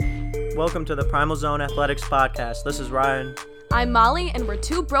Welcome to the Primal Zone Athletics Podcast. This is Ryan. I'm Molly, and we're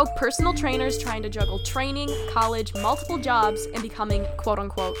two broke personal trainers trying to juggle training, college, multiple jobs, and becoming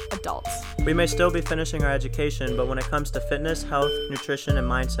quote-unquote adults. We may still be finishing our education, but when it comes to fitness, health, nutrition, and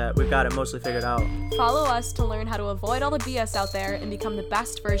mindset, we've got it mostly figured out. Follow us to learn how to avoid all the BS out there and become the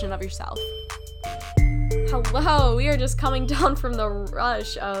best version of yourself. Hello, we are just coming down from the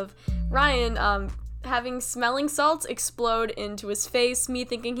rush of Ryan having smelling salts explode into his face, me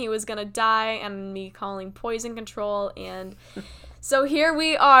thinking he was gonna die, and me calling poison control, and so here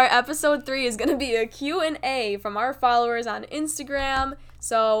we are. Episode 3 is gonna be a Q&A from our followers on Instagram.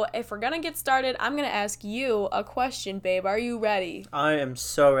 So if we're gonna get started, I'm gonna ask you a question, babe. Are you ready? I am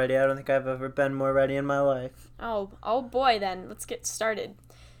so ready. I don't think I've ever been more ready in my life. Oh boy, then let's get started.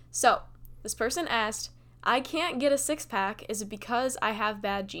 So this person asked, I can't get a six-pack. Is it because I have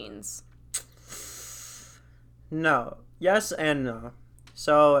bad genes? No. Yes and no.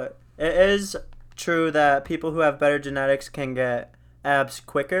 So it is true that people who have better genetics can get abs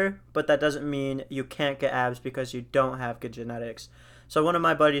quicker, but that doesn't mean you can't get abs because you don't have good genetics. So one of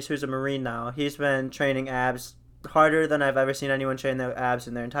my buddies who's a Marine now, he's been training abs harder than I've ever seen anyone train their abs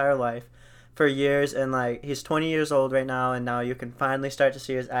in their entire life for years, and he's 20 years old right now, and now you can finally start to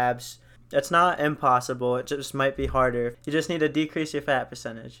see his abs. It's not impossible, it just might be harder. You just need to decrease your fat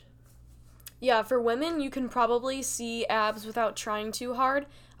percentage. Yeah, for women, you can probably see abs without trying too hard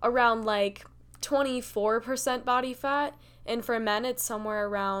around 24% body fat, and for men, it's somewhere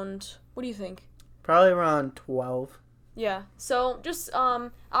around, what do you think? Probably around 12. Yeah, so just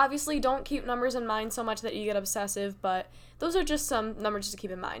obviously don't keep numbers in mind so much that you get obsessive, but those are just some numbers to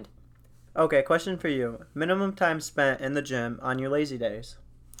keep in mind. Okay, question for you. Minimum time spent in the gym on your lazy days?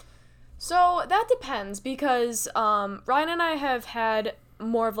 So that depends because Ryan and I have had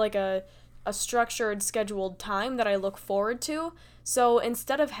more of a structured, scheduled time that I look forward to. So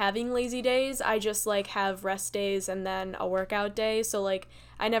instead of having lazy days, I just have rest days and then a workout day. So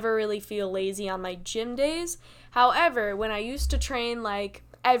I never really feel lazy on my gym days. However, when I used to train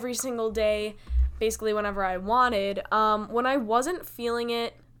every single day, basically whenever I wanted, when I wasn't feeling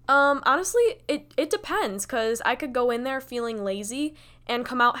it, honestly, it depends, because I could go in there feeling lazy and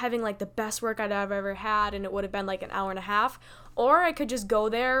come out having the best workout I've ever had, and it would have been an hour and a half. Or I could just go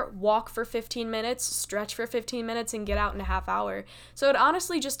there, walk for 15 minutes, stretch for 15 minutes, and get out in a half hour. So it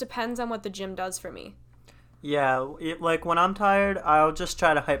honestly just depends on what the gym does for me. Yeah, when I'm tired, I'll just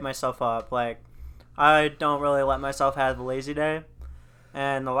try to hype myself up. I don't really let myself have a lazy day.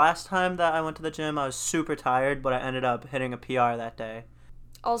 And the last time that I went to the gym, I was super tired, but I ended up hitting a PR that day.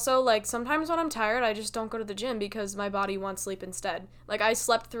 Also, sometimes when I'm tired, I just don't go to the gym because my body wants sleep instead. I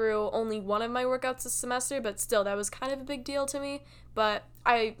slept through only one of my workouts this semester, but still, that was kind of a big deal to me. But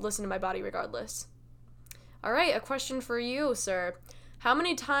I listen to my body regardless. All right, a question for you, sir. How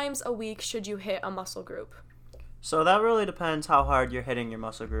many times a week should you hit a muscle group? So that really depends how hard you're hitting your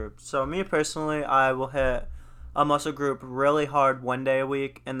muscle group. So me personally, I will hit a muscle group really hard one day a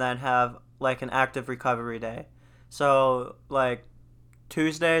week and then have an active recovery day. So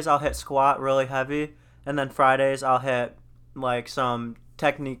Tuesdays I'll hit squat really heavy, and then Fridays I'll hit some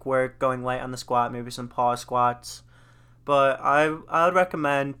technique work, going light on the squat, maybe some pause squats. But I would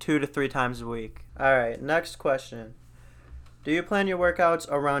recommend 2 to 3 times a week. All right, next question. Do you plan your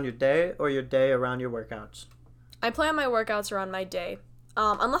workouts around your day or your day around your workouts? I plan my workouts around my day,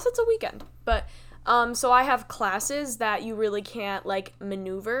 unless it's a weekend. But so I have classes that you really can't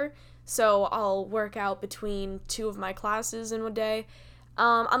maneuver. So I'll work out between 2 of my classes in a day.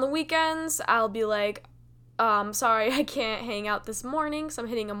 On the weekends, I'll be sorry, I can't hang out this morning, so I'm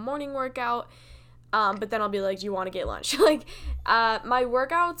hitting a morning workout. But then I'll be do you want to get lunch? My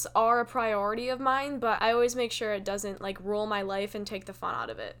workouts are a priority of mine, but I always make sure it doesn't rule my life and take the fun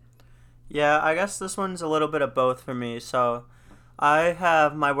out of it. Yeah, I guess this one's a little bit of both for me. So I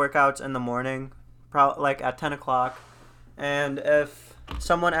have my workouts in the morning, at 10 o'clock. And if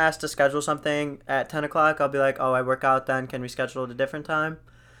someone asks to schedule something at 10 o'clock, I'll be oh, I work out then. Can we schedule at a different time?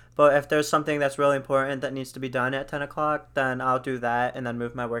 But if there's something that's really important that needs to be done at 10 o'clock, then I'll do that and then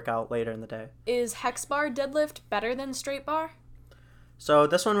move my workout later in the day. Is hex bar deadlift better than straight bar? So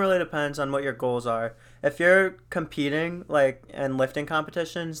this one really depends on what your goals are. If you're competing, in lifting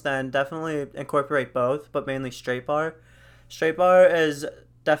competitions, then definitely incorporate both, but mainly straight bar. Straight bar is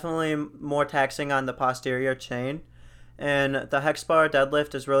definitely more taxing on the posterior chain, and the hex bar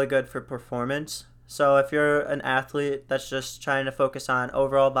deadlift is really good for performance. So if you're an athlete that's just trying to focus on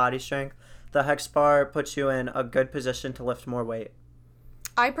overall body strength, the hex bar puts you in a good position to lift more weight.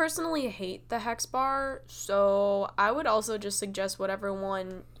 I personally hate the hex bar, so I would also just suggest whatever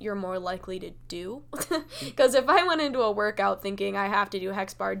one you're more likely to do. Because if I went into a workout thinking I have to do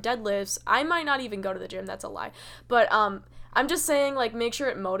hex bar deadlifts, I might not even go to the gym. That's a lie. But I'm just saying, like, make sure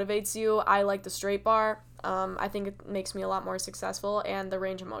it motivates you. I like the straight bar. I think it makes me a lot more successful, and the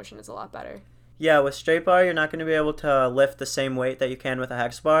range of motion is a lot better. Yeah, with straight bar, you're not going to be able to lift the same weight that you can with a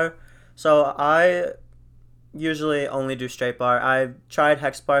hex bar. So I usually only do straight bar. I tried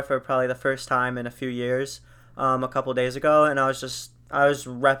hex bar for probably the first time in a few years, a couple days ago, and I was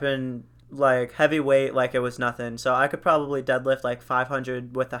repping like heavy weight like it was nothing. So I could probably deadlift like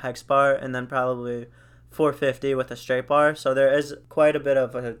 500 with a hex bar and then probably 450 with a straight bar. So there is quite a bit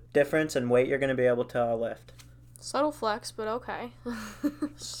of a difference in weight you're going to be able to lift. Subtle flex, but okay.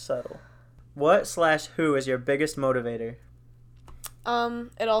 Subtle. What/who is your biggest motivator?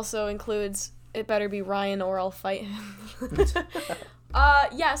 It also includes, it better be Ryan or I'll fight him.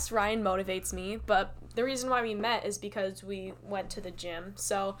 Yes, Ryan motivates me, but the reason why we met is because we went to the gym.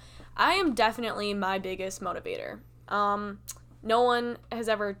 So I am definitely my biggest motivator. No one has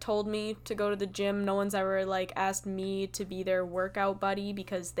ever told me to go to the gym. No one's ever, like, asked me to be their workout buddy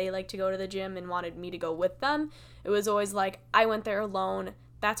because they like to go to the gym and wanted me to go with them. It was always like, I went there alone.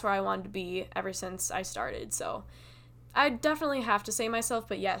 That's where I wanted to be ever since I started. So I definitely have to say myself,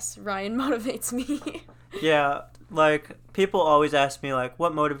 but yes, Ryan motivates me. Yeah, like people always ask me like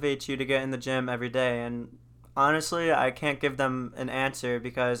what motivates you to get in the gym every day, and honestly, I can't give them an answer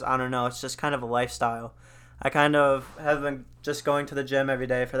because I don't know, it's just kind of a lifestyle. I kind of have been just going to the gym every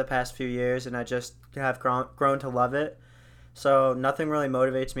day for the past few years and I just have grown to love it. So nothing really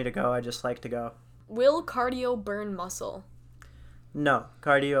motivates me to go. I just like to go. Will cardio burn muscle? No,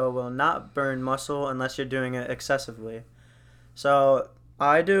 cardio will not burn muscle unless you're doing it excessively. So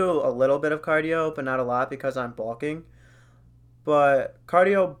I do a little bit of cardio, but not a lot because I'm bulking. But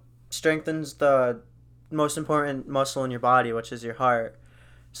cardio strengthens the most important muscle in your body, which is your heart.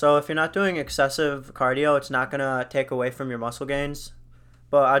 So if you're not doing excessive cardio, it's not going to take away from your muscle gains.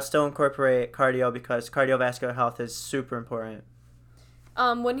 But I'd still incorporate cardio because cardiovascular health is super important.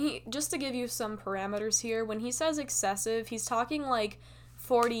 Just to give you some parameters here, when he says excessive, he's talking like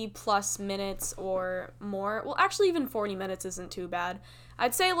 40 plus minutes or more. Well, actually, even 40 minutes isn't too bad.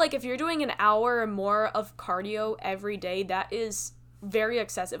 I'd say, like, if you're doing an hour or more of cardio every day, that is very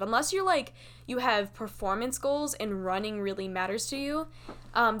excessive. Unless you're, like, you have performance goals and running really matters to you,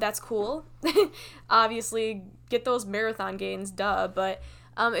 that's cool. Obviously, get those marathon gains, duh. But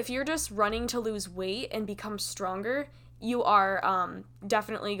if you're just running to lose weight and become stronger, you are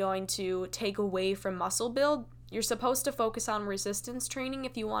definitely going to take away from muscle build. You're supposed to focus on resistance training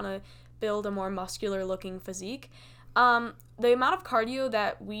if you want to build a more muscular looking physique. The amount of cardio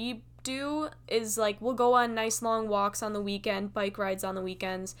that we do is like we'll go on nice long walks on the weekend, bike rides on the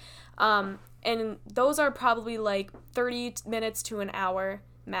weekends, and those are probably like 30 minutes to an hour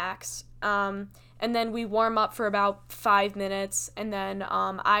max. And then we warm up for about 5 minutes, and then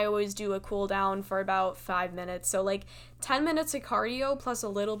I always do a cool down for about 5 minutes. So like 10 minutes of cardio plus a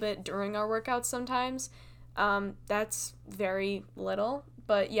little bit during our workouts sometimes. That's very little.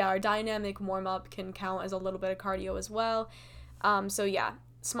 But yeah, our dynamic warm up can count as a little bit of cardio as well. So yeah,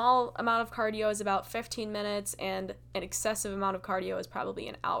 small amount of cardio is about 15 minutes, and an excessive amount of cardio is probably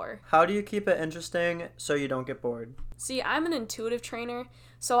an hour. How do you keep it interesting so you don't get bored? See, I'm an intuitive trainer,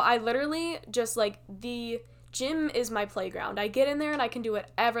 so I literally just like the gym is my playground. I get in there and I can do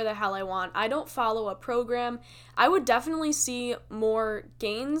whatever the hell I want. I don't follow a program. I would definitely see more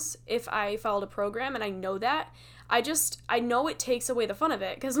gains if I followed a program, and I know that. I know it takes away the fun of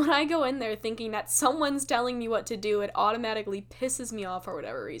it, because when I go in there thinking that someone's telling me what to do, it automatically pisses me off for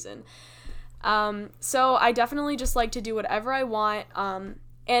whatever reason. So I definitely just like to do whatever I want,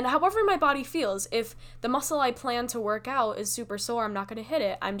 and however my body feels. If the muscle I plan to work out is super sore, I'm not going to hit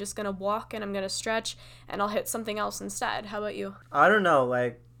it. I'm just going to walk and I'm going to stretch, and I'll hit something else instead. How about you? I don't know,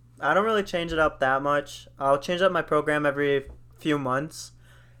 like, I don't really change it up that much. I'll change up my program every few months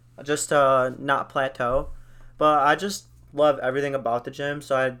just to not plateau. But I just love everything about the gym,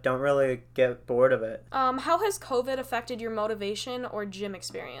 so I don't really get bored of it. How has COVID affected your motivation or gym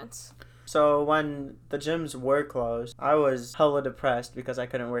experience? So when the gyms were closed, I was hella depressed because I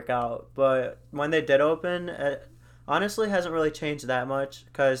couldn't work out. But when they did open, it honestly hasn't really changed that much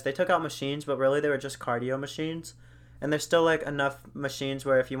because they took out machines, but really they were just cardio machines. And there's still like enough machines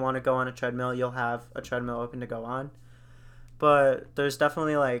where if you want to go on a treadmill, you'll have a treadmill open to go on. But there's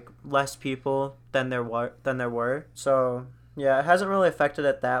definitely like less people than there were. So yeah, it hasn't really affected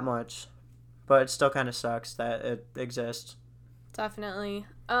it that much, but it still kind of sucks that it exists. Definitely.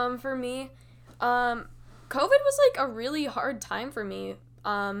 For me, COVID was like a really hard time for me.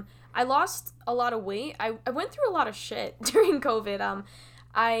 I lost a lot of weight. I went through a lot of shit during COVID.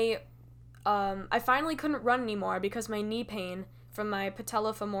 I finally couldn't run anymore because my knee pain from my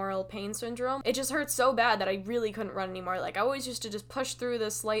patellofemoral pain syndrome, it just hurt so bad that I really couldn't run anymore. Like, I always used to just push through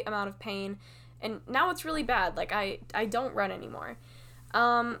this slight amount of pain, and now it's really bad. Like, I don't run anymore.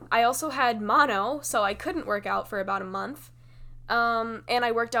 I also had mono, so I couldn't work out for about a month. And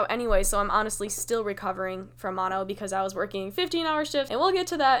I worked out anyway, so I'm honestly still recovering from mono because I was working 15-hour shifts, and we'll get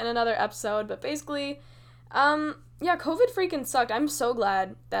to that in another episode, but basically, yeah, COVID freaking sucked. I'm so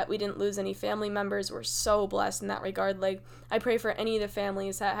glad that we didn't lose any family members. We're so blessed in that regard. Like, I pray for any of the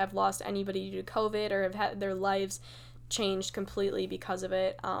families that have lost anybody due to COVID or have had their lives changed completely because of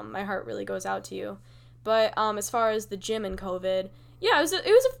it. My heart really goes out to you. But as far as the gym and COVID, yeah,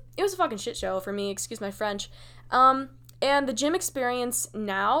 it was a fucking shit show for me. Excuse my French. And the gym experience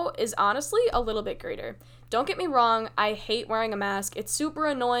now is honestly a little bit greater. Don't get me wrong, I hate wearing a mask. It's super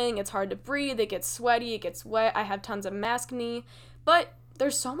annoying, it's hard to breathe, it gets sweaty, it gets wet, I have tons of mask knee, but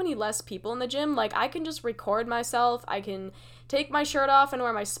there's so many less people in the gym. Like, I can just record myself, I can take my shirt off and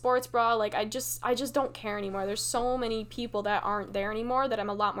wear my sports bra. Like, I just don't care anymore. There's so many people that aren't there anymore that I'm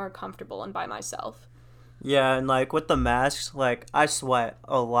a lot more comfortable and by myself. Yeah, and like with the masks, like I sweat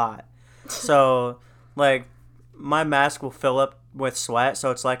a lot. So, like, my mask will fill up with sweat,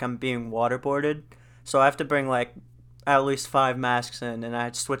 so it's like I'm being waterboarded. So I have to bring like at least 5 masks in, and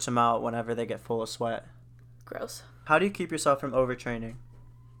I switch them out whenever they get full of sweat. Gross. How do you keep yourself from overtraining?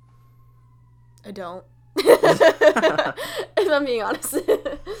 I don't. If I'm being honest.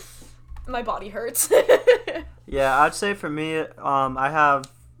 My body hurts. Yeah, I'd say for me, I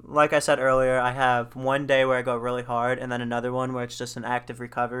have, like I said earlier, I have one day where I go really hard, and then another one where it's just an active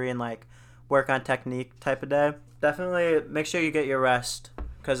recovery and like work on technique type of day. Definitely make sure you get your rest,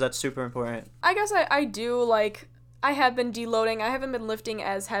 because that's super important. I guess I do, like, I have been deloading. I haven't been lifting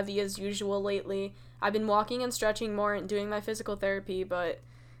as heavy as usual lately. I've been walking and stretching more and doing my physical therapy, but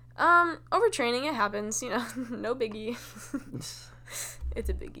overtraining, it happens, you know. No biggie. It's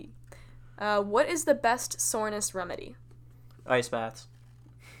a biggie. What is the best soreness remedy? Ice baths.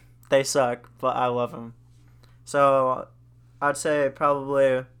 They suck, but I love them. So I'd say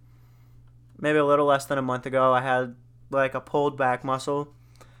probably maybe a little less than a month ago, I had like a pulled back muscle,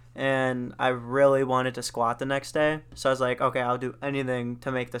 and I really wanted to squat the next day. So I was like, okay, I'll do anything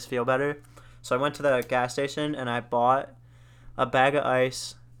to make this feel better. So I went to the gas station and I bought a bag of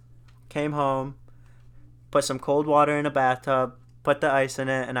ice, came home, put some cold water in a bathtub, put the ice in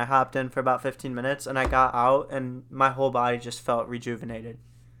it, and I hopped in for about 15 minutes, and I got out and my whole body just felt rejuvenated.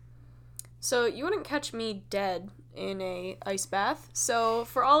 So you wouldn't catch me dead in a ice bath. So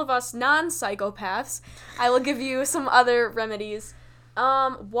for all of us non-psychopaths, I will give you some other remedies.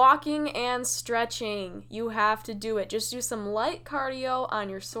 Walking and stretching. You have to do it. Just do some light cardio on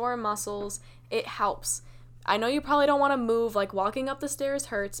your sore muscles. It helps. I know you probably don't want to move, like walking up the stairs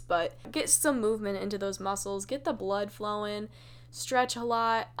hurts, but get some movement into those muscles. Get the blood flowing. Stretch a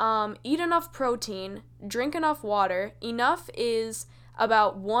lot. Eat enough protein. Drink enough water. Enough is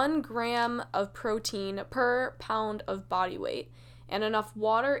about 1 gram of protein per pound of body weight. And enough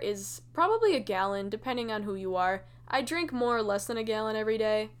water is probably a gallon, depending on who you are. I drink more or less than a gallon every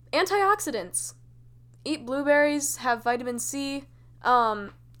day. Antioxidants. Eat blueberries, have vitamin C.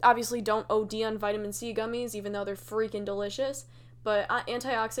 Obviously don't OD on vitamin C gummies, even though they're freaking delicious. But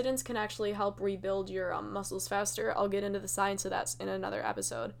antioxidants can actually help rebuild your muscles faster. I'll get into the science of that in another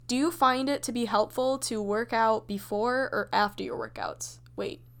episode. Do you find it to be helpful to work out before or after your workouts?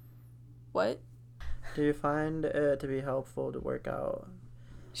 Wait, what? Do you find it to be helpful to work out?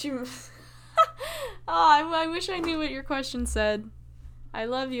 I wish I knew what your question said. I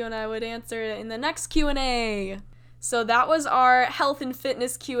love you, and I would answer it in the next Q&A. So that was our health and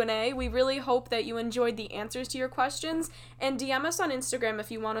fitness Q&A. We really hope that you enjoyed the answers to your questions, and DM us on Instagram if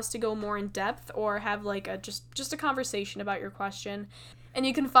you want us to go more in depth or have like a just a conversation about your question. And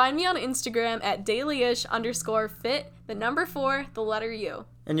you can find me on Instagram at dailyish_fit, the number 4, the letter U.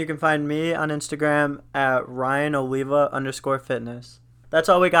 And you can find me on Instagram at RyanOliva_fitness. That's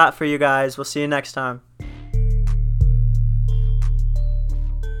all we got for you guys. We'll see you next time.